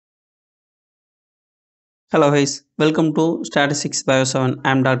Hello guys, welcome to Statistics Bio 7.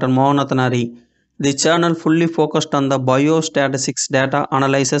 I am Dr. Mohanathanari. The channel fully focused on the biostatistics data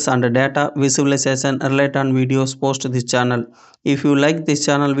analysis and data visualization related on videos post to this channel. If you like this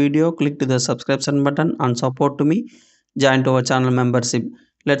channel video, click to the subscription button and support to me. Join to our channel membership.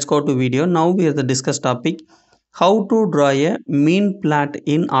 Let's go to video. Now we are the discuss topic how to draw a mean plot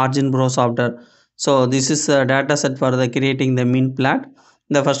in OriginPro software. So this is a data set for the creating the mean plot.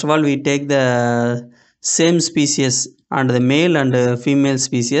 The first of all we take the same species and the male and female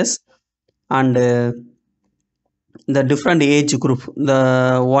species and the different age group,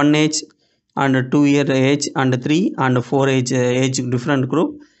 the 1 age and 2 year age and 3 and 4 age different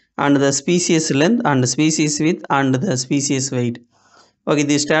group, and the species length and species width and the species weight. Okay,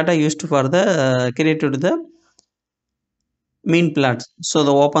 this data used for the created the mean plots. So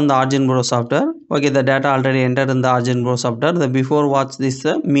the open the OriginPro software. Okay, the data already entered in the OriginPro software. The before watch this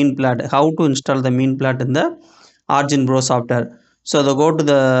mean plot, how to install the mean plot in the OriginPro software. So the go to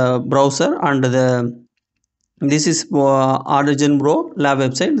the browser and the this is OriginPro lab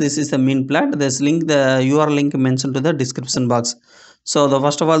website. This is the mean plot. This link, the URL link mentioned to the description box. So the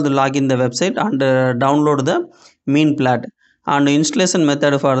first of all the login the website and download the mean plot, and installation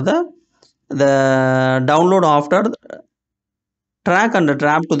method for the download after track and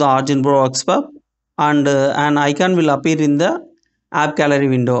drag to the OriginPro expert, and an icon will appear in the app gallery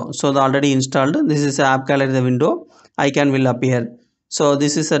window. So the already installed, this is app gallery the window, icon will appear. So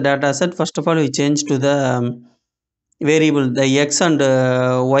this is a data set. First of all we change to the variable the x and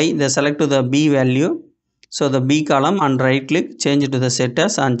y, they select to the b value. So the b column and right click, change to the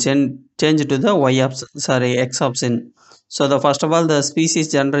setters and change to the y option, sorry, x option. So the first of all the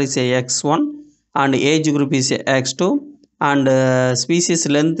species gender is a x1 and age group is a x2, and species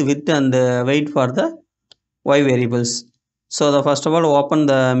length, width and weight for the y variables. So the first of all open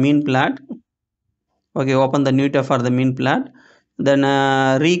the mean plot. Okay, open the new tab for the mean plot. Then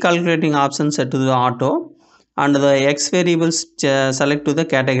recalculating option set to the auto, and the x variables select to the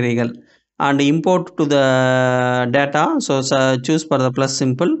categorical and import to the data. So choose for the plus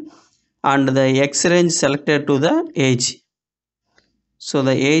symbol, and the x range selected to the age. So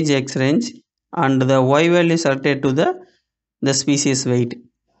the age x range, and the y value selected to the species weight,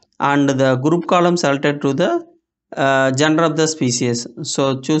 and the group column selected to the gender of the species.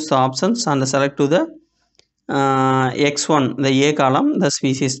 So choose the options and select to the x1 the a column the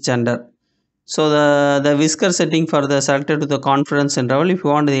species gender. So the whisker setting for the selected to the confidence interval. If you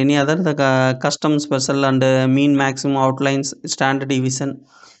want any other the custom special and mean maximum outlines standard deviation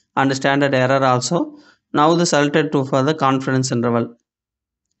and standard error also. Now the selected to for the confidence interval.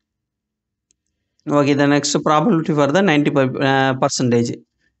 Okay, the next probability for the 90 percentage.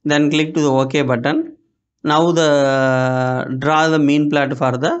 Then click to the OK button. Now the draw the mean plot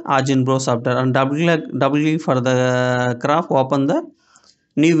for the OriginPro software, and double click for the graph. Open the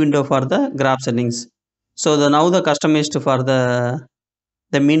new window for the graph settings. So the now the customized for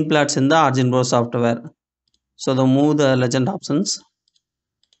the mean plots in the OriginPro software. So the move the legend options.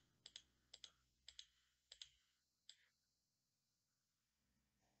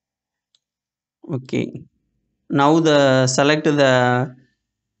 Okay. Now the select the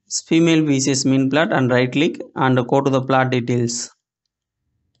female species mean plot and right click and go to the plot details.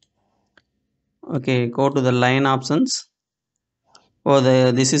 Okay, go to the line options. Or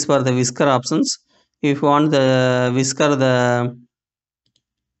this is for the whisker options. If you want the whisker,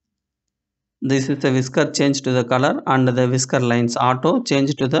 this is the whisker, change to the color, and the whisker lines auto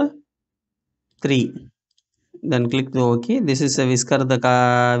change to the 3. Then click the OK. This is a whisker,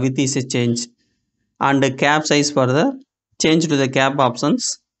 the width is a change, and the cap size for the change to the cap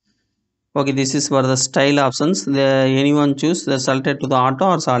options. Okay, this is for the style options. The anyone choose the selected to the auto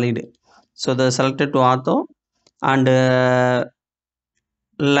or solid. So the selected to auto, and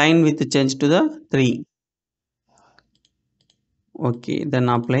line with change to the 3. Okay, then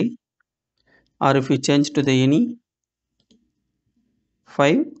apply. Or if you change to the any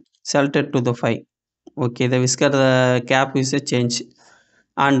 5, selected to the 5. Okay, the whisker the cap is a change,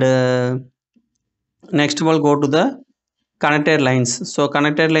 and next we'll go to the connected lines. So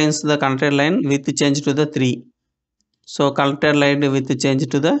connected lines, the connected line with change to the 3. So connected line with change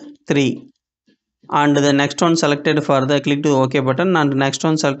to the 3, and the next one selected for the click to the OK button, and next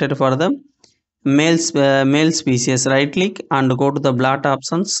one selected for the male species. Right click and go to the blot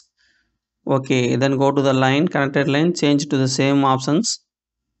options. Okay, then go to the line, connected line, change to the same options.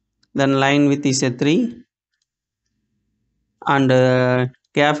 Then line width is a 3, and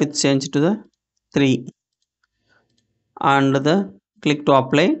cap with change to the 3, and the click to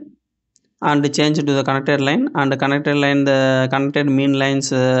apply, and change to the connected line, and the connected line the connected mean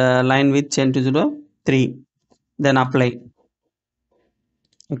lines line width change to 0, 3. Then apply.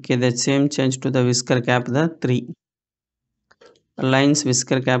 Okay, the same change to the whisker cap the 3. Lines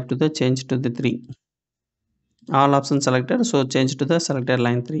whisker cap to the change to the 3. All options selected, so change to the selected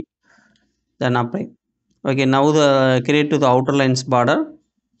line 3. Then apply. Okay, now the create to the outer lines border.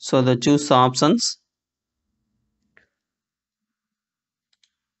 So the choose the options.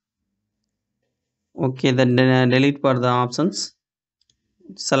 Okay, then delete for the options.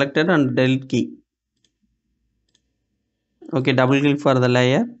 Selected and delete key. Okay, double click for the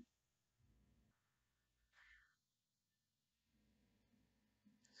layer.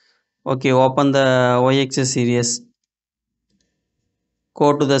 Okay, open the YXS series.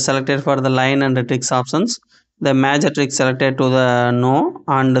 Go to the selected for the line and the tricks options. The major trick selected to the no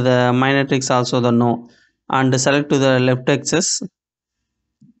and the minor tricks also the no. And select to the left axis.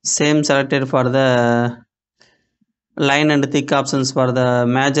 Same selected for the line and thick options for the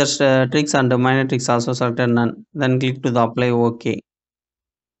major tricks and the minor tricks also selected none. Then click to the apply OK.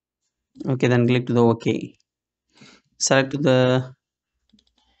 Okay, then click to the OK. Select to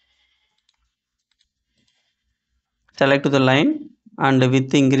the line and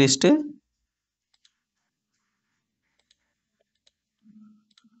width increased.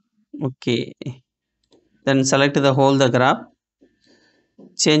 Okay, then select the whole the graph.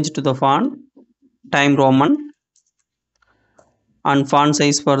 Change to the font time Roman and font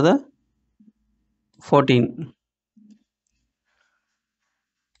size for the 14,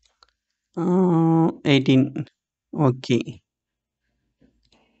 18. Okay,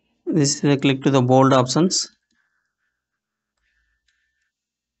 this is the click to the bold options.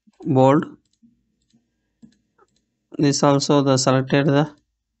 Bold. This also the selected the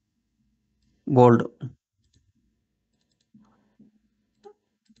bold.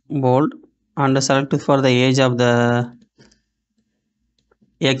 Bold and select for the age of the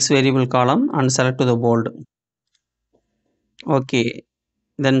x variable column and select to the bold. Okay,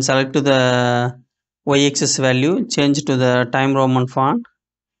 then select to the y-axis value, change to the time Roman font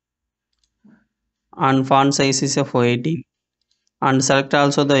and font size is of 18 and select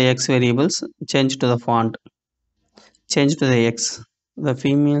also the x variables, change to the font, change to the x, the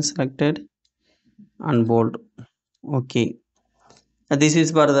female selected and bold. Okay, this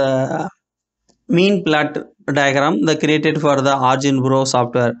is for the mean plot diagram the created for the OriginPro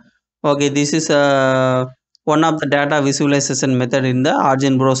software. Okay, this is one of the data visualization method in the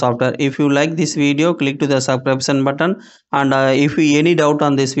OriginPro software. If you like this video, click to the subscription button and if you any doubt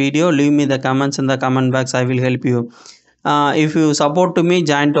on this video, leave me the comments in the comment box. I will help you. If you support to me,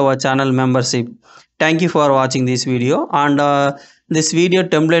 join to our channel membership. Thank you for watching this video and this video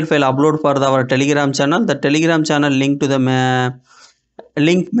template file upload for our telegram channel. The telegram channel link to the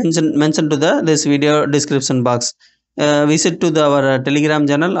link mentioned to the this video description box. Visit to the our telegram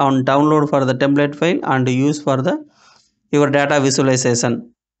channel and download for the template file and use for the your data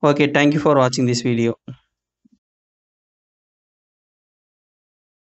visualization. Okay, thank you for watching this video.